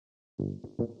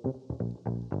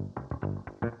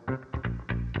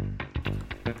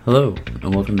Hello,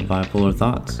 and welcome to Bipolar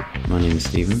Thoughts. My name is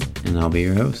Steven, and I'll be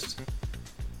your host.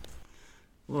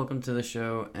 Welcome to the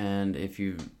show, and if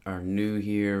you are new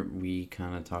here, we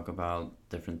kind of talk about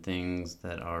different things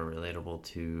that are relatable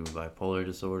to bipolar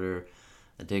disorder,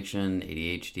 addiction,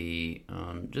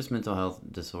 ADHD, just mental health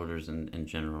disorders in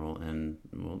general, and,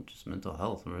 well, just mental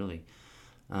health, really.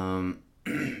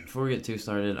 Before we get too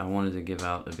started, I wanted to give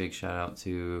out a big shout out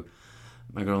to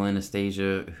my girl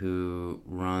Anastasia, who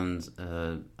runs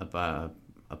a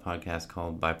podcast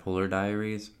called Bipolar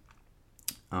Diaries.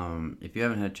 If you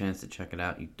haven't had a chance to check it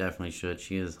out, you definitely should.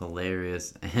 She is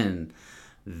hilarious and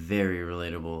very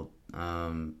relatable.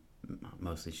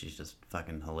 Mostly she's just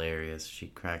fucking hilarious. She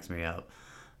cracks me up.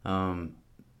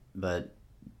 But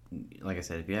like I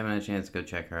said, if you haven't had a chance to go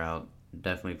check her out,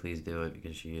 definitely please do it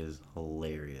because she is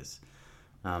hilarious.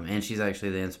 And she's actually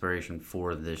the inspiration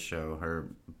for this show.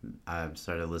 I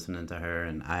started listening to her,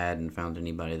 and I hadn't found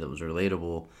anybody that was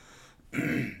relatable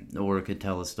or could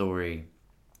tell a story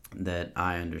that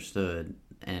I understood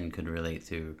and could relate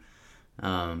to.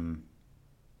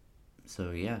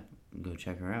 So yeah, go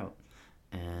check her out.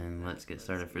 And let's get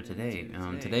started for today.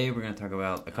 Today we're going to talk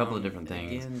about a couple of different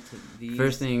things.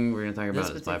 First thing we're going to talk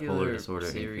about is bipolar disorder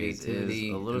and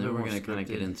creativity. A little bit we're going to kind of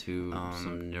get into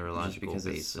some neurological because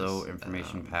it's so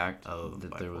information packed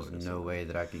that there was no way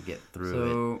that I could get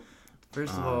through it.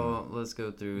 First of all, let's go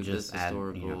through this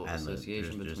historical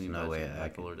association between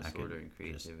bipolar disorder and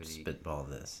creativity. Just spitball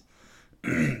this.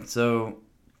 So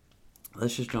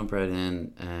let's just jump right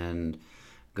in and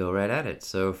go right at it.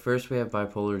 So first we have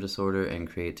bipolar disorder and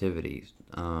creativity.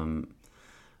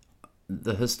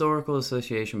 The historical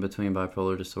association between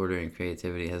bipolar disorder and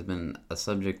creativity has been a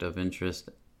subject of interest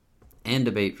and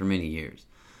debate for many years.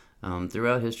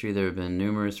 Throughout history, there have been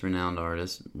numerous renowned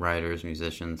artists, writers,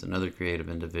 musicians, and other creative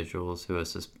individuals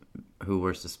who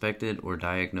were suspected or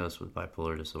diagnosed with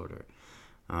bipolar disorder.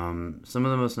 Some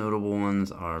of the most notable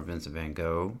ones are Vincent van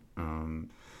Gogh.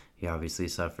 He obviously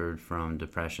suffered from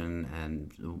depression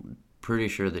and pretty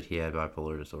sure that he had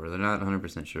bipolar disorder. They're not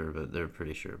 100% sure, but they're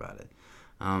pretty sure about it.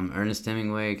 Ernest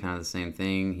Hemingway, kind of the same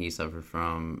thing. He suffered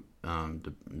from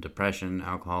depression,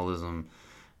 alcoholism,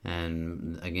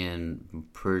 and again,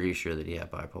 pretty sure that he had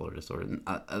bipolar disorder.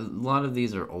 A lot of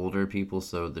these are older people,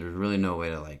 so there's really no way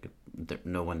to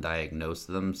no one diagnosed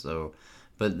them. So,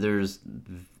 but there's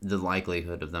the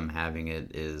likelihood of them having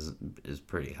it is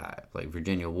pretty high. Like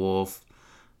Virginia Woolf.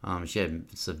 She had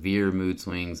severe mood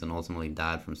swings and ultimately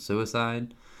died from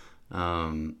suicide,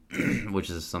 which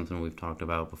is something we've talked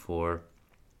about before.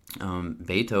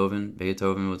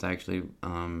 Beethoven was actually,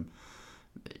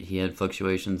 he had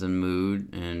fluctuations in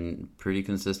mood and pretty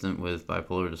consistent with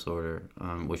bipolar disorder,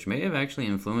 which may have actually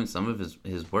influenced some of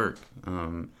his work.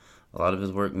 A lot of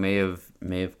his work may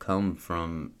have come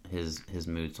from his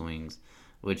mood swings,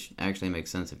 which actually makes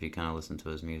sense if you kind of listen to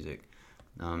his music.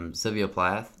 Sylvia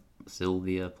Plath,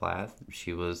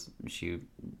 she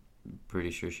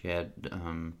pretty sure she had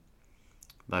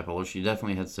bipolar. She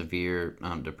definitely had severe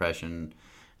depression,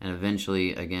 and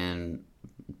eventually, again,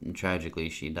 tragically,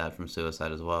 she died from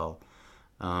suicide as well.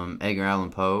 Edgar Allan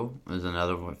Poe is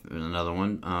another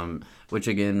one, which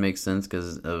again makes sense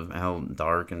because of how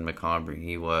dark and macabre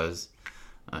he was,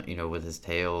 with his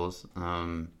tales,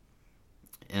 and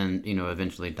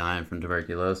eventually dying from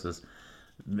tuberculosis.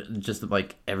 Just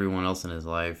like everyone else in his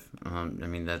life,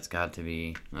 that's got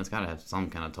to have some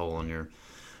kind of toll on your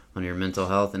mental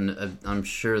health, and I'm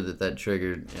sure that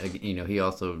triggered. He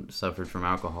also suffered from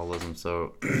alcoholism,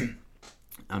 so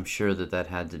I'm sure that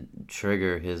had to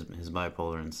trigger his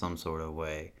bipolar in some sort of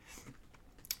way.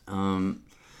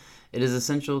 It is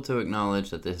essential to acknowledge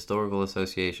that the historical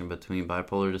association between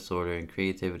bipolar disorder and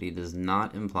creativity does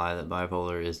not imply that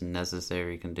bipolar is a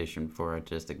necessary condition for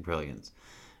artistic brilliance.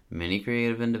 Many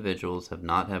creative individuals have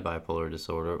not had bipolar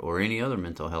disorder or any other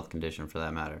mental health condition for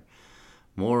that matter.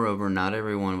 Moreover, not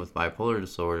everyone with bipolar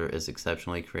disorder is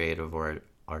exceptionally creative or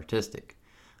artistic.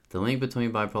 The link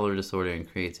between bipolar disorder and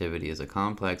creativity is a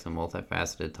complex and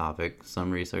multifaceted topic.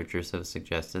 Some researchers have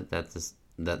suggested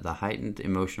that the heightened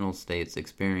emotional states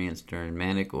experienced during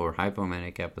manic or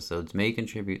hypomanic episodes may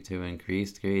contribute to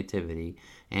increased creativity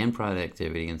and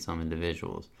productivity in some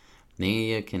individuals.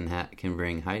 Mania can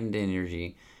bring heightened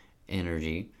energy,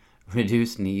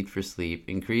 reduced need for sleep,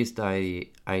 increased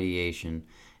ideation,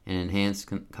 and enhanced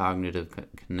cognitive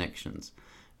connections,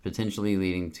 potentially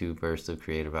leading to bursts of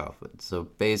creative output. So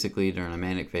basically, during a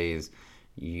manic phase,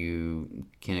 you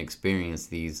can experience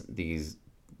these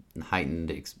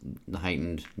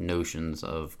heightened notions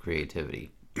of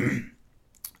creativity.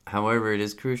 However, it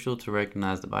is crucial to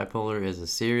recognize that bipolar is a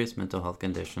serious mental health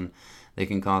condition that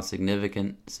can cause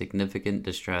significant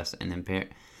distress and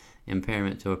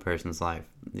impairment to a person's life.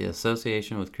 The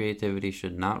association with creativity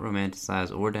should not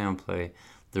romanticize or downplay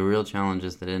the real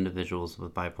challenges that individuals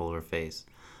with bipolar face.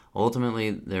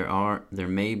 Ultimately, there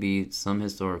may be some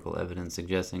historical evidence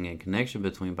suggesting a connection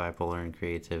between bipolar and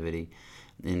creativity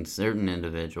in certain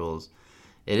individuals.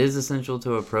 It is essential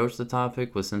to approach the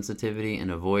topic with sensitivity and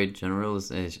avoid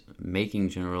making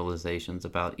generalizations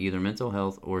about either mental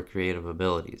health or creative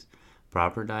abilities.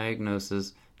 Proper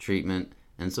diagnosis, treatment,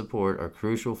 and support are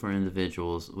crucial for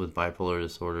individuals with bipolar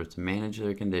disorder to manage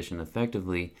their condition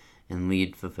effectively and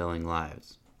lead fulfilling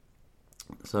lives.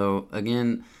 So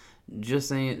again, just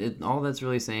saying it, all that's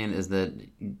really saying is that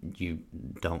you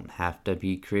don't have to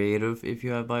be creative if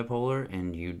you have bipolar,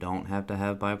 and you don't have to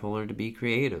have bipolar to be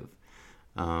creative.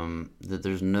 That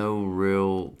there's no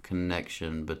real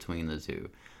connection between the two.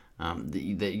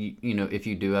 If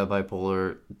you do have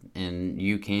bipolar, and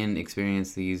you can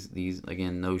experience these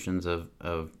again notions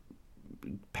of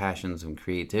passions and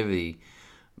creativity,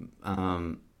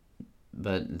 but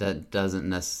that doesn't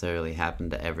necessarily happen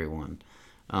to everyone.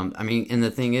 And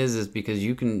the thing is because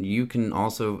you can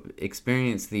also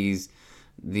experience these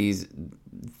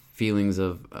feelings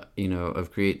of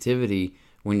creativity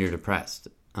when you're depressed.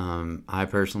 I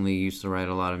personally used to write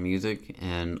a lot of music,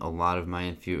 and a lot of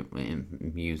my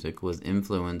music was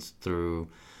influenced through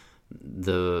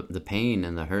the pain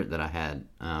and the hurt that I had,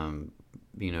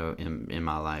 in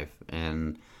my life.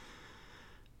 And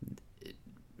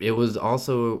it was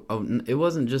also, it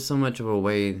wasn't just so much of a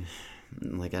way,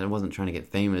 like I wasn't trying to get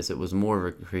famous. It was more of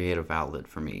a creative outlet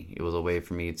for me. It was a way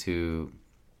for me to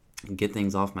get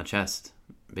things off my chest,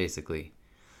 basically.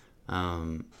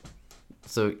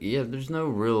 So yeah, there's no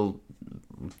real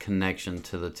connection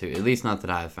to the two, at least not that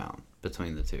I've found,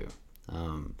 between the two.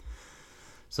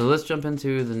 So let's jump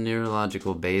into the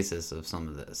neurological basis of some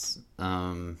of this.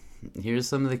 Here's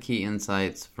some of the key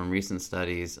insights from recent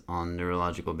studies on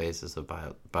neurological basis of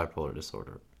bipolar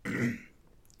disorder.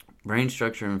 Brain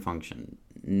structure and function.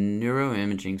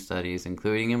 Neuroimaging studies,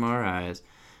 including MRIs,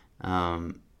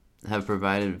 have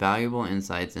provided valuable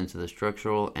insights into the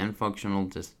structural and functional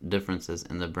differences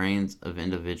in the brains of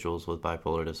individuals with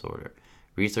bipolar disorder.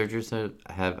 Researchers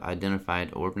have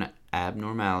identified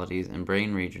abnormalities in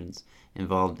brain regions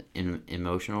involved in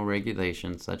emotional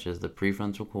regulation, such as the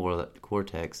prefrontal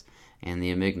cortex and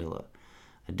the amygdala.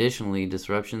 Additionally,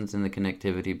 disruptions in the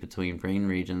connectivity between brain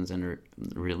regions and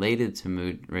related to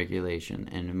mood regulation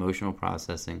and emotional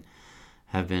processing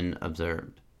have been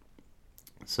observed.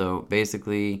 So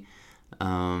basically,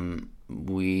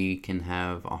 we can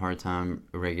have a hard time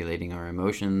regulating our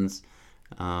emotions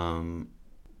and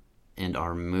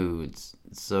our moods.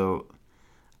 So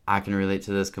I can relate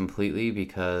to this completely,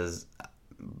 because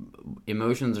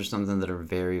emotions are something that are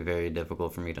very, very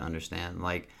difficult for me to understand.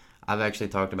 Like, I've actually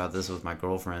talked about this with my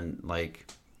girlfriend.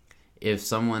 Like, if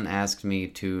someone asks me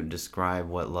to describe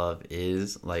what love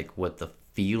is, like what the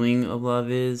feeling of love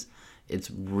is,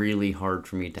 it's really hard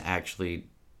for me to actually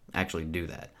do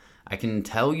that. I can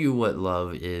tell you what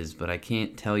love is, but I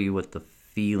can't tell you what the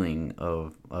feeling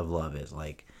of love is.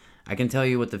 Like, I can tell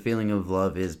you what the feeling of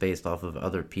love is based off of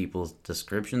other people's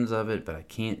descriptions of it, but I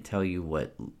can't tell you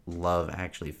what love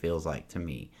actually feels like to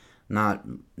me. Not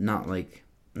like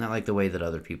the way that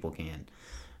other people can.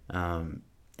 And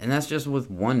that's just with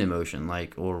one emotion,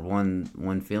 like, or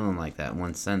one feeling like that,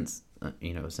 one sense,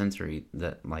 sensory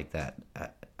that like that.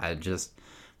 I just,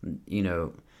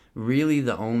 really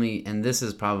the only, and this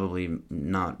is probably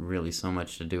not really so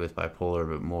much to do with bipolar,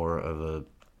 but more of a,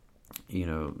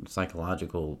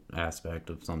 psychological aspect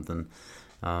of something.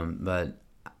 But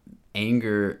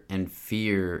anger and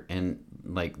fear and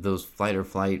like those flight or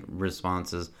flight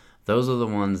responses, those are the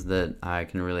ones that I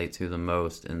can relate to the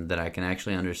most and that I can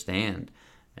actually understand.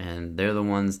 And they're the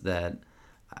ones that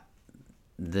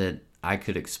I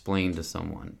could explain to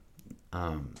someone,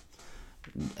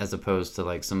 as opposed to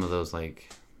like some of those,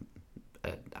 like,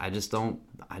 I just don't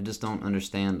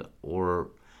understand,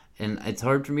 and it's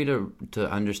hard for me to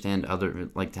understand other,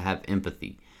 like, to have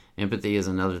empathy. Empathy is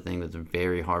another thing that's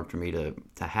very hard for me to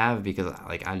have, because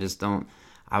like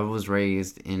I was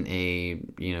raised in a,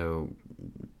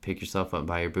 pick yourself up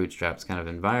by your bootstraps kind of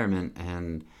environment,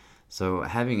 and so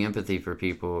having empathy for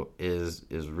people is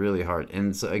really hard.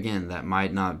 And so again, that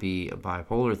might not be a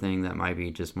bipolar thing, that might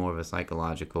be just more of a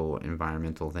psychological,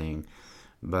 environmental thing.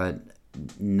 But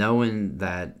knowing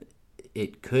that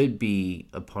it could be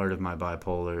a part of my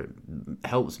bipolar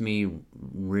helps me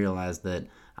realize that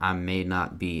I may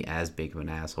not be as big of an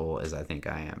asshole as I think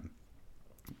I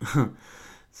am.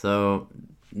 So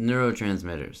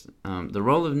Neurotransmitters. The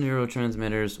role of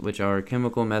neurotransmitters, which are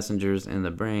chemical messengers in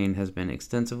the brain, has been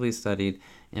extensively studied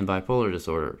in bipolar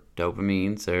disorder.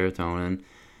 Dopamine, serotonin,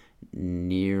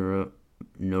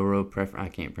 I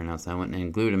can't pronounce that one,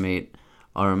 and glutamate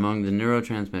are among the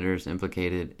neurotransmitters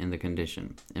implicated in the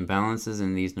condition. Imbalances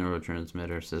in these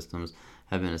neurotransmitter systems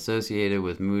have been associated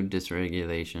with mood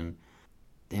dysregulation,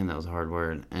 damn, that was a hard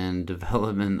word, and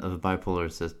development of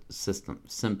bipolar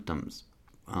symptoms,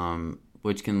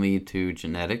 which can lead to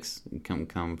genetics, can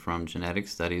come from genetic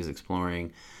studies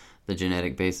exploring the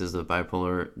genetic basis of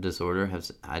bipolar disorder have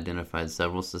identified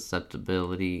several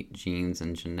susceptibility genes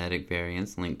and genetic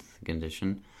variants linked to the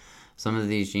condition. Some of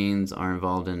these genes are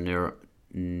involved in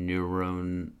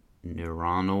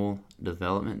neuronal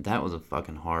development. That was a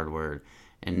fucking hard word.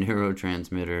 And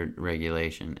neurotransmitter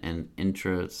regulation and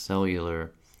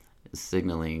intracellular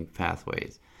signaling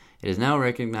pathways. It is now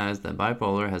recognized that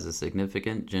bipolar has a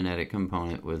significant genetic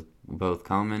component with both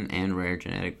common and rare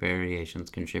genetic variations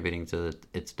contributing to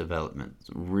its development.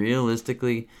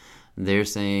 Realistically, they're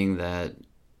saying that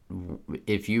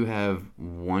if you have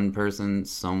one person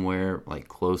somewhere like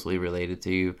closely related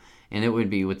to you, and it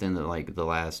would be within the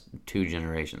last 2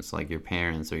 generations, like your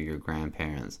parents or your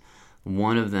grandparents,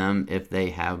 one of them, if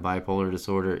they have bipolar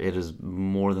disorder, it is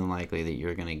more than likely that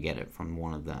you're going to get it from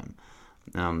one of them.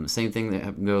 Same thing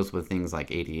that goes with things like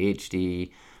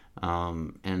ADHD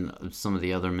and some of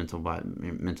the other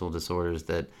mental disorders,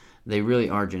 that they really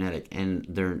are genetic and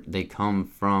they come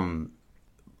from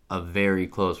a very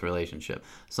close relationship.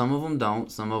 Some of them don't.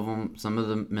 Some of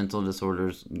the mental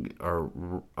disorders are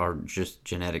just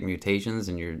genetic mutations,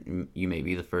 and you may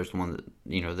be the first one that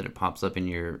that it pops up in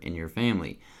your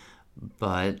family.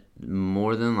 But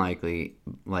more than likely,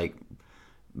 like,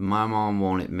 my mom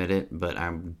won't admit it, but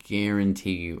I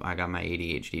guarantee you I got my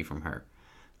ADHD from her.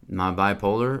 My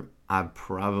bipolar, I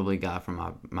probably got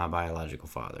from my biological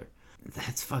father.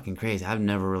 That's fucking crazy. I've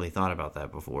never really thought about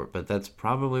that before, but that's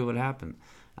probably what happened.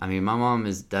 I mean, my mom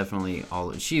is definitely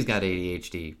she's got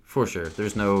ADHD, for sure.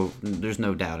 There's no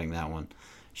doubting that one.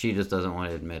 She just doesn't want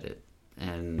to admit it.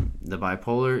 And the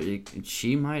bipolar,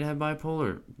 she might have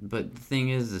bipolar, but the thing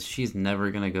is she's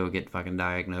never going to go get fucking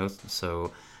diagnosed,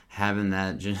 so having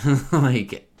that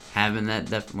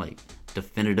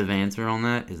definitive answer on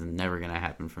that is never going to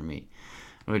happen for me,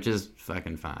 which is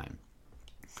fucking fine.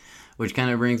 Which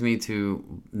kind of brings me to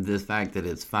the fact that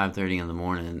it's 5:30 in the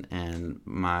morning and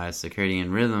my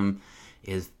circadian rhythm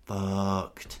is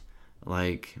fucked.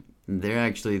 Like,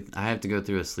 I have to go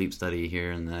through a sleep study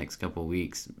here in the next couple of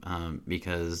weeks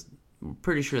because I'm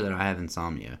pretty sure that I have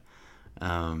insomnia.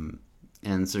 And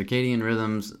circadian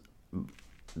rhythms.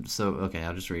 So, okay,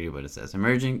 I'll just read you what it says.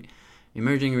 Emerging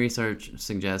research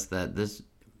suggests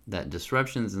that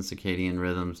disruptions in circadian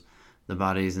rhythms, the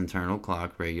body's internal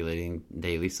clock regulating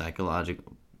daily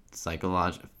physiological,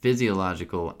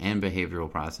 and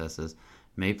behavioral processes,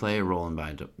 may play a role in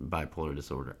bipolar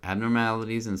disorder.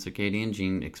 Abnormalities in circadian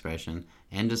gene expression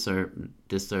and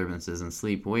disturbances in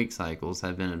sleep-wake cycles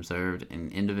have been observed in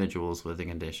individuals with the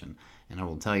condition. And I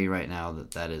will tell you right now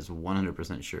that is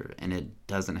 100% sure. And it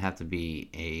doesn't have to be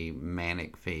a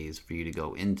manic phase for you to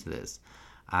go into this.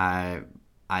 I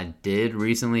did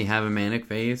recently have a manic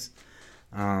phase,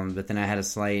 but then I had a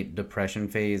slight depression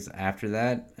phase after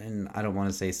that. And I don't want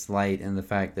to say slight in the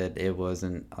fact that it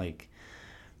wasn't like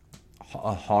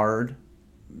a hard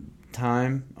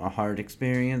time, a hard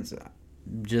experience,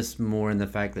 just more in the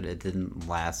fact that it didn't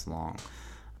last long.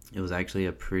 It was actually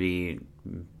a pretty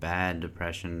bad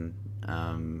depression,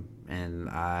 and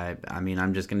I mean,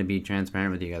 I'm just going to be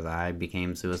transparent with you guys. I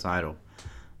became suicidal.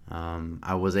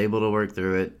 I was able to work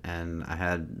through it, and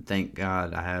thank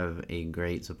God, I have a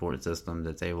great support system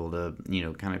that's able to,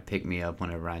 kind of pick me up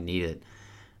whenever I need it,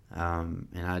 and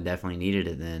I definitely needed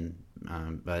it then,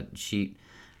 but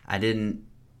I don't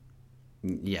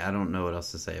know what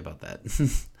else to say about that.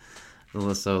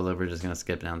 So we're just going to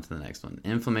skip down to the next one.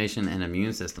 Inflammation and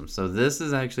immune system. So this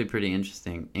is actually pretty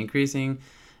interesting. Increasing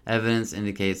evidence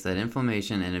indicates that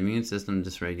inflammation and immune system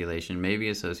dysregulation may be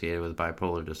associated with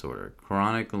bipolar disorder.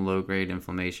 Chronic low-grade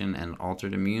inflammation and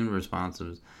altered immune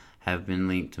responses have been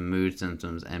linked to mood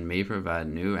symptoms and may provide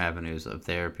new avenues of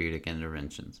therapeutic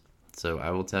interventions. So I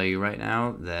will tell you right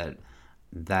now that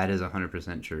is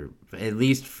 100% true, at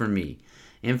least for me.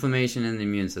 Inflammation in the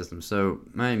immune system. So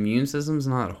my immune system's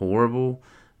not horrible,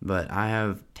 but I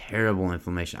have terrible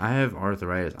inflammation. I have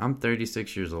arthritis. I'm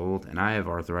 36 years old, and I have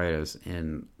arthritis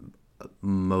in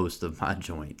most of my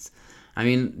joints. I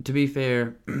mean, to be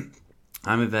fair,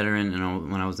 I'm a veteran,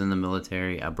 and when I was in the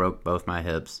military, I broke both my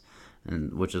hips,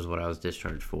 which is what I was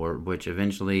discharged for, which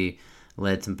eventually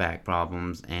led to back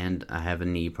problems, and I have a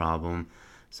knee problem.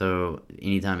 So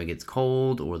anytime it gets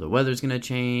cold, or the weather's going to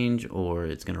change, or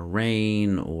it's going to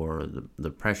rain, or the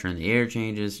pressure in the air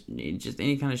changes, just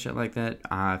any kind of shit like that,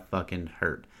 I fucking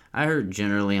hurt. I hurt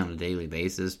generally on a daily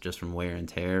basis just from wear and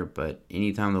tear, but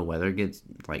anytime the weather gets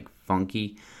like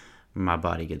funky, my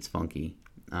body gets funky.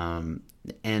 So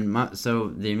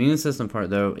the immune system part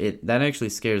though, that actually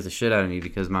scares the shit out of me,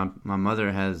 because my mother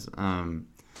has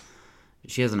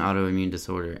she has an autoimmune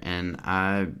disorder, and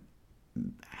I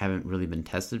haven't really been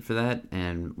tested for that,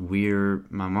 and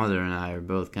my mother and I are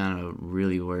both kind of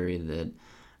really worried that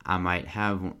I might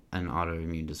have an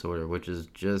autoimmune disorder, which is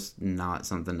just not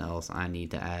something else I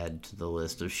need to add to the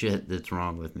list of shit that's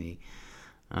wrong with me.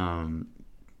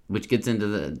 Which gets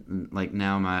into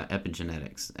now my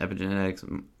epigenetics.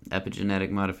 Epigenetic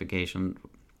modification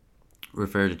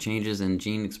refer to changes in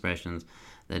gene expressions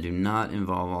that do not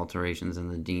involve alterations in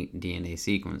the DNA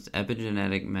sequence.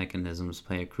 Epigenetic mechanisms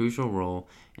play a crucial role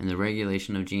in the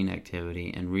regulation of gene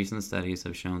activity, and recent studies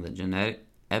have shown that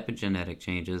epigenetic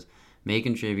changes may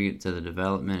contribute to the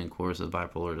development and course of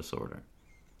bipolar disorder.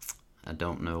 I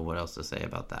don't know what else to say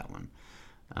about that one.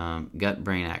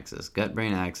 Gut-brain axis.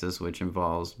 Gut-brain axis, which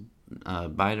involves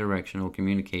bidirectional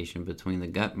communication between the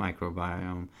gut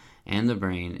microbiome and the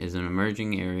brain, is an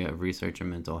emerging area of research in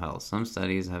mental health. Some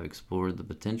studies have explored the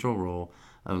potential role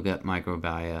of gut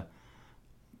microbia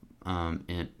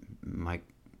in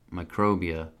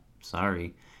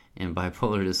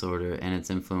bipolar disorder and its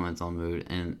influence on mood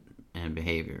and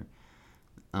behavior.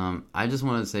 I just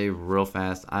want to say real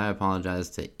fast, I apologize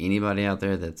to anybody out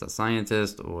there that's a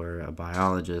scientist or a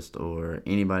biologist or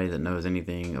anybody that knows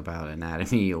anything about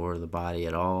anatomy or the body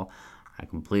at all. I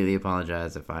completely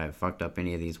apologize if I have fucked up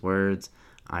any of these words.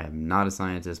 I am not a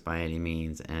scientist by any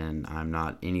means, and I'm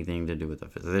not anything to do with a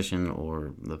physician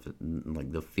or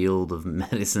the field of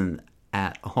medicine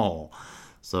at all.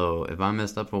 So if I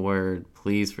messed up a word,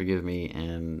 please forgive me,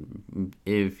 and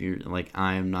if you're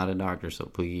I am not a doctor, so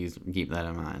please keep that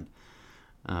in mind.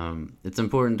 It's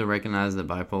important to recognize that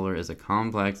bipolar is a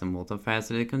complex and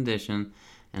multifaceted condition,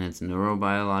 and its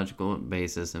neurobiological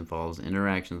basis involves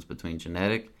interactions between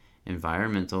genetic,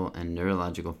 environmental, and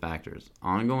neurological factors.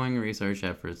 Ongoing research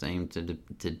efforts aim to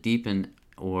deepen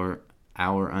our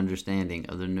understanding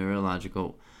of the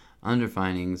neurological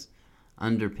underpinnings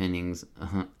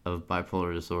of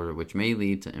bipolar disorder, which may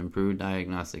lead to improved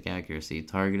diagnostic accuracy,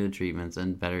 targeted treatments,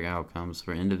 and better outcomes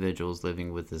for individuals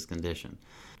living with this condition.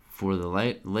 For the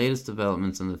latest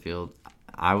developments in the field,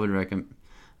 I would recommend,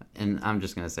 and I'm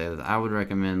just going to say this, I would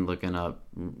recommend looking up,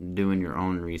 doing your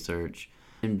own research,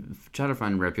 and try to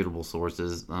find reputable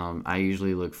sources. I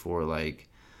usually look for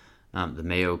the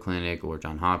Mayo Clinic or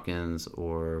Johns Hopkins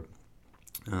or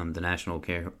the National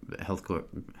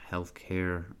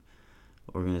Healthcare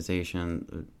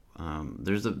Organization.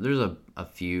 There's a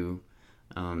few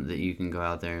that you can go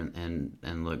out there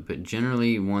and look, but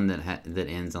generally one that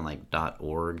ends on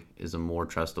 .org is a more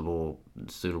trustable,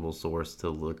 suitable source to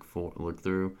look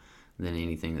through than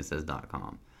anything that says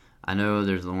 .com. I know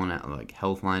there's the one at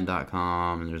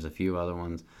healthline.com, and there's a few other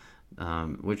ones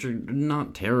which are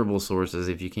not terrible sources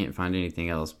if you can't find anything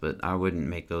else, but I wouldn't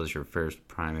make those your first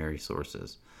primary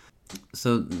sources.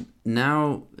 So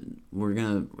now we're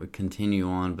going to continue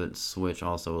on, but switch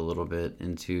also a little bit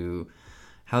into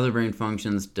how the brain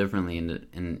functions differently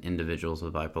in individuals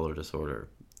with bipolar disorder.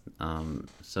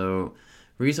 So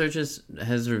research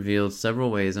has revealed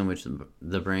several ways in which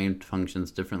the brain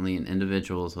functions differently in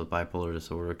individuals with bipolar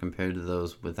disorder compared to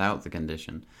those without the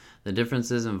condition. The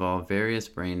differences involve various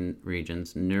brain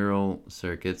regions, neural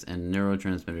circuits, and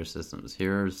neurotransmitter systems.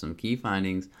 Here are some key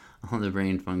findings on the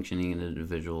brain functioning in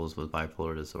individuals with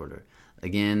bipolar disorder.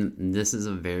 Again, this is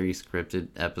a very scripted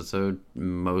episode,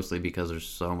 mostly because there's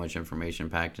so much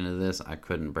information packed into this. I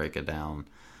couldn't break it down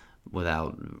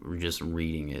without just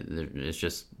reading it. It's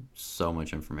just so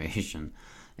much information.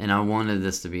 And I wanted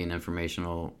this to be an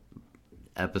informational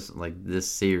episode, like this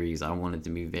series. I wanted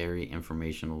to be very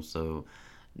informational so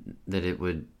that it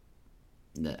would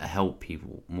help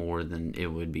people more than it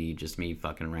would be just me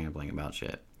fucking rambling about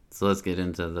shit. So let's get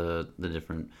into the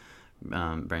different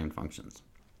brain functions.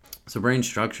 So brain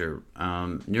structure.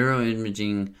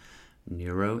 Neuroimaging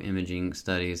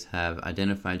studies have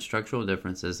identified structural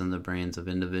differences in the brains of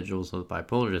individuals with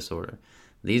bipolar disorder.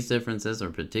 These differences are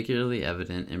particularly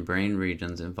evident in brain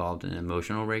regions involved in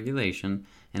emotional regulation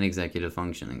and executive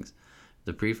functionings.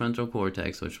 The prefrontal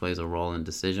cortex, which plays a role in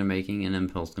decision-making and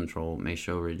impulse control, may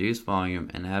show reduced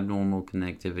volume and abnormal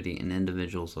connectivity in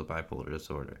individuals with bipolar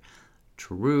disorder.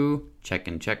 True. Check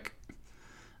and check.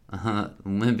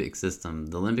 Limbic system.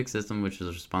 The limbic system, which is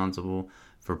responsible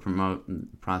for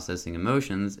processing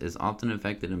emotions is often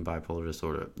affected in bipolar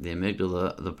disorder. The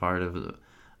amygdala, a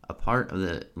part of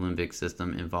the limbic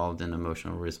system involved in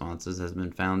emotional responses, has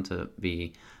been found to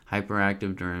be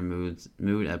hyperactive during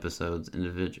mood episodes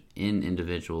in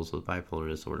individuals with bipolar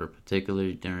disorder,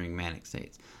 particularly during manic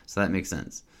states. So that makes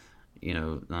sense.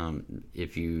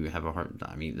 If you have a hard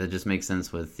time, that just makes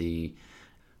sense with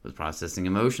processing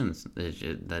emotions.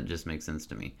 That just makes sense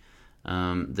to me.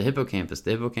 The hippocampus.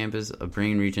 The hippocampus, a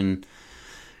brain region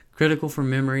critical for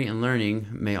memory and learning,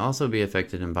 may also be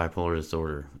affected in bipolar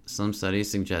disorder. Some studies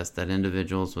suggest that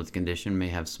individuals with the condition may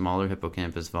have smaller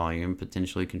hippocampus volume,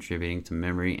 potentially contributing to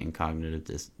memory and cognitive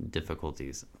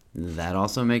difficulties. That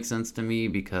also makes sense to me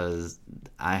because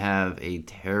I have a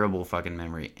terrible fucking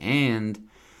memory, and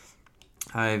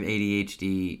I have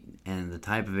ADHD, and the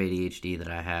type of ADHD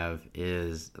that I have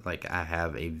is, I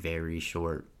have a very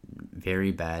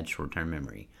bad short-term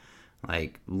memory.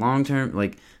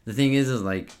 Long-term, the thing is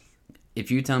if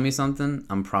you tell me something,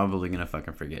 I'm probably going to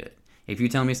fucking forget it. If you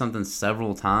tell me something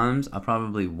several times, I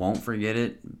probably won't forget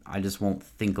it. I just won't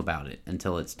think about it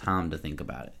until it's time to think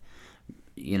about it.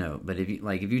 But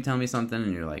if you tell me something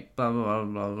and you're like, blah, blah, blah,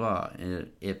 blah, blah, and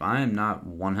if I am not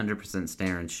 100%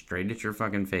 staring straight at your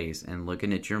fucking face and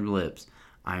looking at your lips,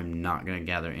 I'm not going to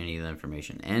gather any of the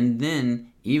information. And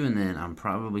then, even then, I'm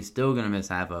probably still going to miss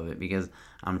half of it because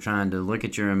I'm trying to look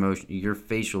at your emotion, your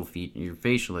facial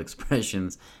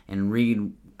expressions, and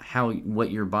read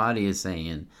what your body is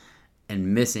saying,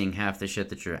 and missing half the shit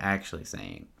that you're actually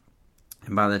saying.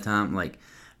 And by the time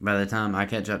I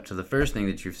catch up to the first thing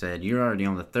that you've said, you're already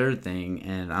on the third thing,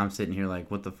 and I'm sitting here like,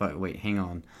 what the fuck? Wait, hang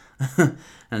on.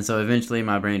 And so eventually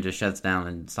my brain just shuts down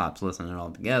and stops listening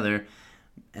altogether.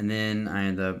 And then I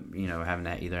end up, having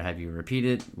to either have you repeat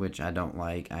it, which I don't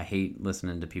like. I hate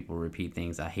listening to people repeat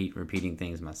things. I hate repeating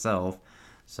things myself.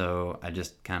 So I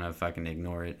just kind of fucking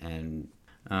ignore it. And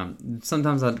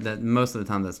sometimes most of the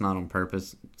time that's not on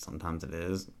purpose. Sometimes it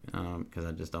is, because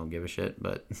I just don't give a shit.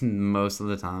 But most of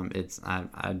the time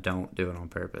I don't do it on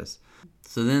purpose.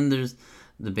 So then there's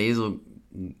the basal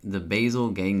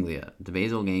ganglia. The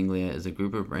basal ganglia is a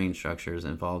group of brain structures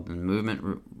involved in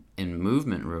movement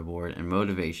reward and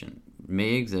motivation,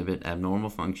 may exhibit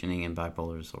abnormal functioning in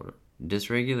bipolar disorder.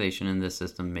 Dysregulation in this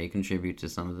system may contribute to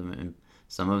some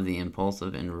of the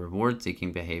impulsive and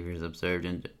reward-seeking behaviors observed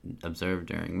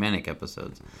during manic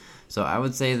episodes. So I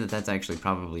would say that that's actually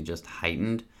probably just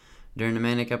heightened during a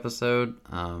manic episode,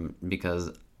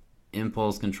 because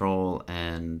impulse control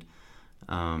and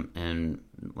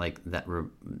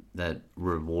that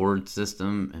reward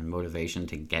system and motivation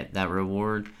to get that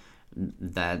reward,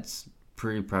 that's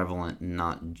pretty prevalent,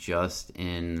 not just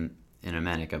in a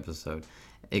manic episode.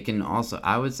 It can also,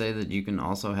 I would say that you can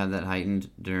also have that heightened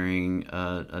during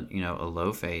a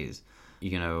low phase,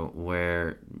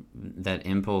 where that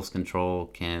impulse control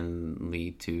can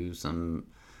lead to some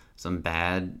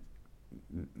bad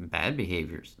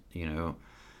behaviors,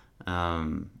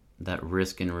 that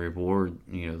risk and reward,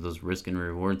 those risk and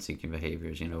reward seeking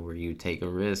behaviors, where you take a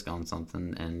risk on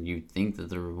something and you think that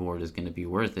the reward is going to be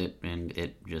worth it, and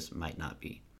it just might not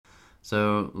be.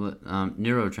 So,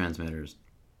 neurotransmitters.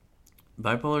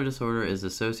 Bipolar disorder is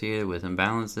associated with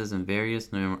imbalances in various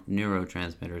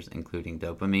neurotransmitters, including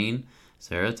dopamine,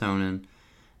 serotonin,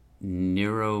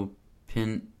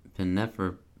 neuropinephrine,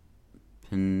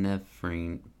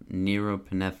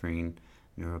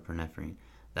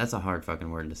 that's a hard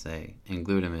fucking word to say, and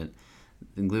glutamate.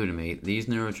 These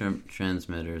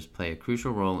neurotransmitters play a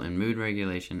crucial role in mood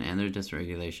regulation, and their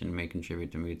dysregulation may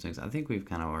contribute to mood swings. I think we've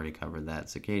kind of already covered that.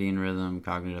 Circadian rhythm,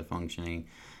 cognitive functioning.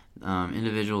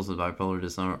 Individuals with bipolar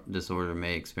disorder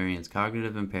may experience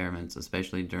cognitive impairments,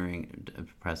 especially during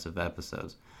depressive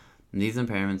episodes. And these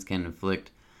impairments can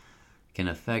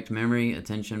affect memory,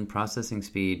 attention, processing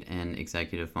speed, and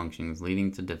executive functions,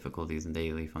 leading to difficulties in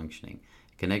daily functioning.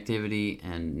 Connectivity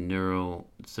and neural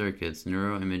circuits.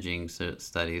 Neuroimaging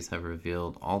studies have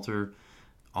revealed altered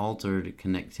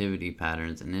connectivity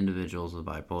patterns in individuals with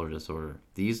bipolar disorder.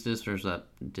 These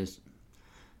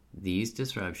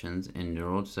disruptions in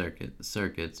neural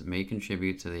circuits may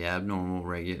contribute to the abnormal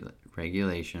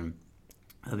regulation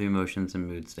of emotions and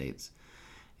mood states.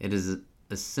 It is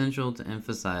essential to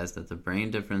emphasize that the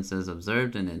brain differences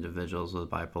observed in individuals with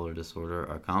bipolar disorder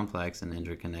are complex and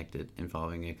interconnected,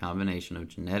 involving a combination of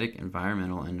genetic,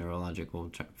 environmental, and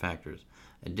neurological factors.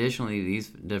 Additionally, these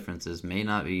differences may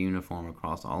not be uniform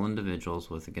across all individuals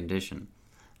with the condition,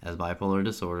 as bipolar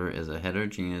disorder is a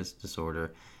heterogeneous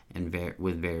disorder and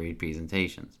with varied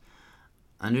presentations.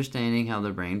 Understanding how the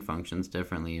brain functions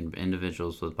differently in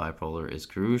individuals with bipolar is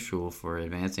crucial for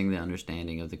advancing the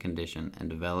understanding of the condition and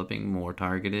developing more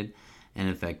targeted and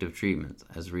effective treatments.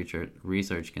 As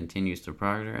research continues to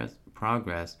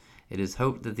progress, it is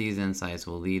hoped that these insights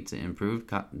will lead to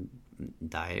improved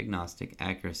diagnostic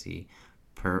accuracy,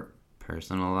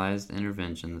 personalized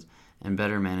interventions, and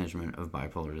better management of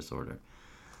bipolar disorder.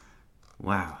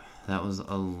 Wow, that was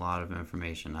a lot of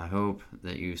information. I hope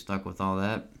that you stuck with all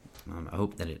that. I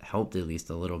hope that it helped at least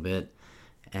a little bit.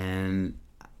 And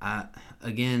I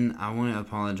want to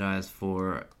apologize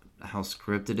for how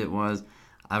scripted it was.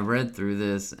 I read through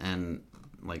this and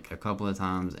like a couple of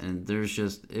times, and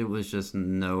it was just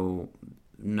no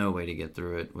way to get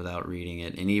through it without reading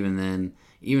it. And even then,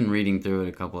 even reading through it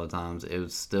a couple of times, it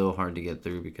was still hard to get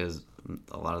through because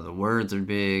a lot of the words are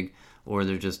big or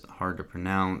they're just hard to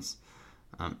pronounce.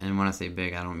 And when I say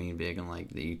big, I don't mean big and like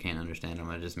that you can't understand them.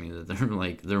 I just mean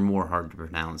that they're more hard to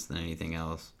pronounce than anything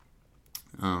else.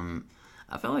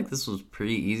 I felt like this was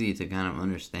pretty easy to kind of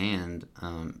understand.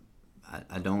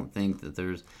 I don't think that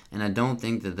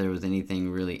there was anything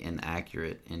really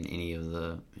inaccurate in any of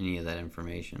that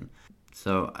information.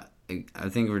 So I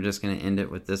think we're just going to end it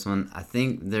with this one. I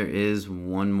think there is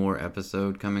one more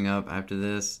episode coming up after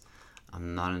this.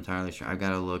 I'm not entirely sure. I got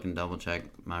to look and double check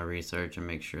my research and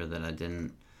make sure that I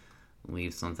didn't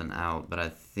leave something out. But I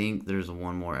think there's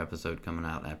one more episode coming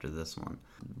out after this one.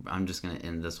 I'm just going to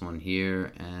end this one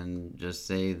here and just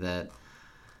say that,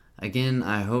 again,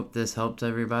 I hope this helped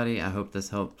everybody. I hope this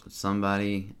helped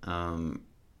somebody.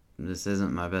 This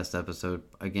isn't my best episode.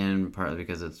 Again, partly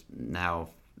because it's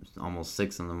now almost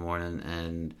 6 in the morning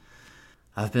and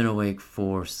I've been awake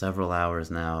for several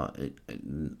hours now.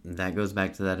 That goes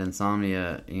back to that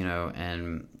insomnia,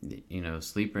 and,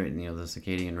 sleep rate, the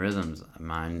circadian rhythms.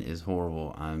 Mine is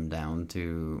horrible. I'm down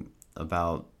to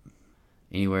about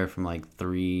anywhere from like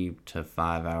 3 to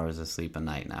 5 hours of sleep a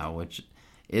night now, which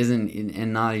isn't,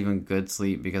 and not even good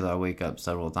sleep because I wake up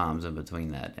several times in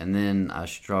between that. And then I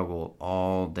struggle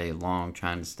all day long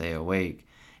trying to stay awake.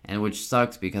 And which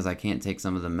sucks because I can't take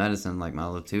some of the medicine like my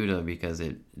Latuda because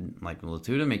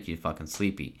Latuda make you fucking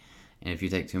sleepy. And if you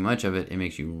take too much of it, it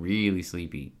makes you really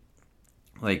sleepy.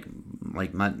 I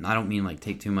don't mean like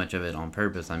take too much of it on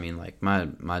purpose. I mean like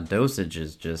my dosage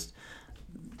is just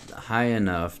high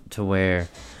enough to where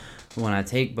when I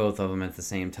take both of them at the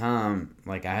same time,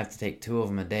 like I have to take 2 of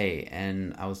them a day.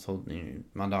 And I was told,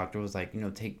 my doctor was like,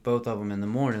 take both of them in the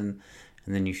morning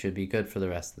and then you should be good for the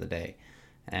rest of the day.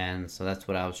 And so that's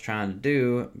what I was trying to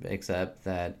do, except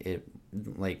that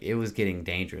it was getting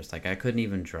dangerous. Like I couldn't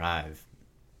even drive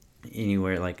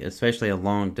anywhere, like especially a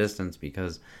long distance,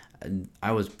 because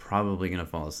I was probably going to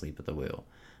fall asleep at the wheel.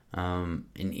 And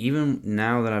even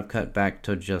now that I've cut back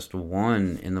to just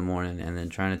 1 in the morning and then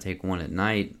trying to take 1 at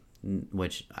night,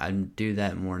 which I do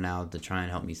that more now to try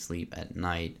and help me sleep at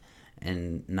night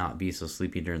and not be so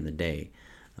sleepy during the day.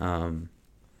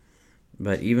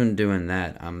 But even doing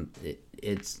that, I'm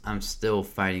still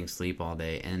fighting sleep all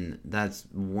day, and that's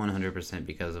 100%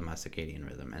 because of my circadian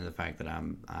rhythm and the fact that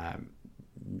I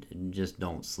just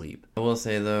don't sleep. I will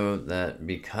say though that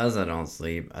because I don't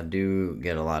sleep, I do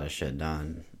get a lot of shit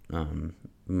done.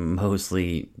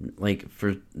 Mostly,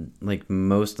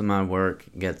 most of my work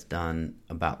gets done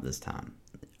about this time,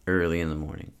 early in the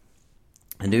morning.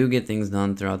 I do get things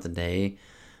done throughout the day,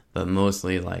 but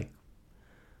mostly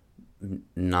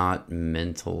not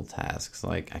mental tasks.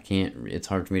 It's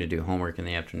hard for me to do homework in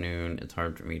the afternoon. It's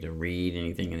hard for me to read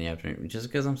anything in the afternoon just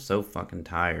because I'm so fucking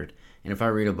tired. And if I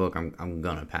read a book, I'm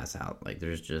gonna pass out.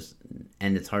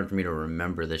 And it's hard for me to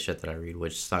remember the shit that I read,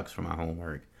 which sucks for my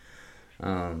homework.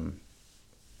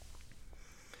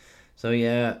 So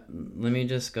yeah, let me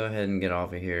just go ahead and get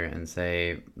off of here and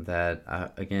say that, I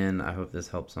hope this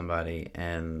helps somebody,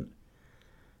 and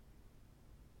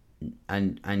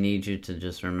I need you to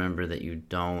just remember that you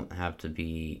don't have to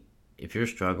be, if you're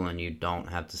struggling, you don't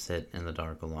have to sit in the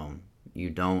dark alone.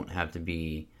 You don't have to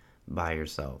be by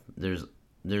yourself.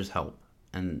 There's help.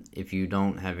 And if you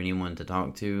don't have anyone to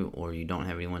talk to or you don't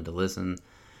have anyone to listen,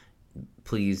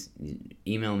 please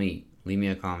email me, leave me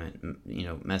a comment,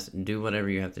 do whatever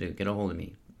you have to do. Get a hold of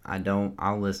me.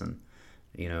 I'll listen.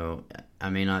 I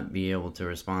may not be able to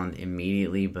respond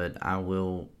immediately, but I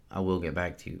will get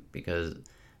back to you because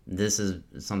this is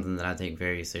something that I take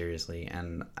very seriously,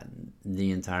 and the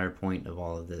entire point of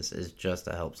all of this is just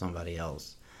to help somebody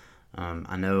else.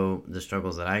 I know the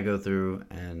struggles that I go through,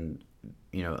 and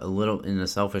a little in a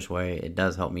selfish way, it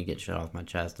does help me get shit off my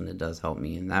chest, and it does help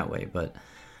me in that way. But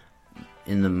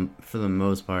for the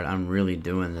most part, I'm really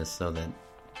doing this so that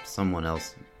someone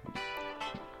else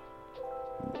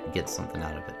gets something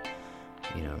out of it.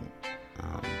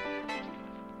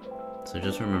 So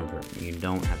just remember, you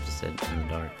don't have to sit in the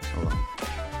dark alone.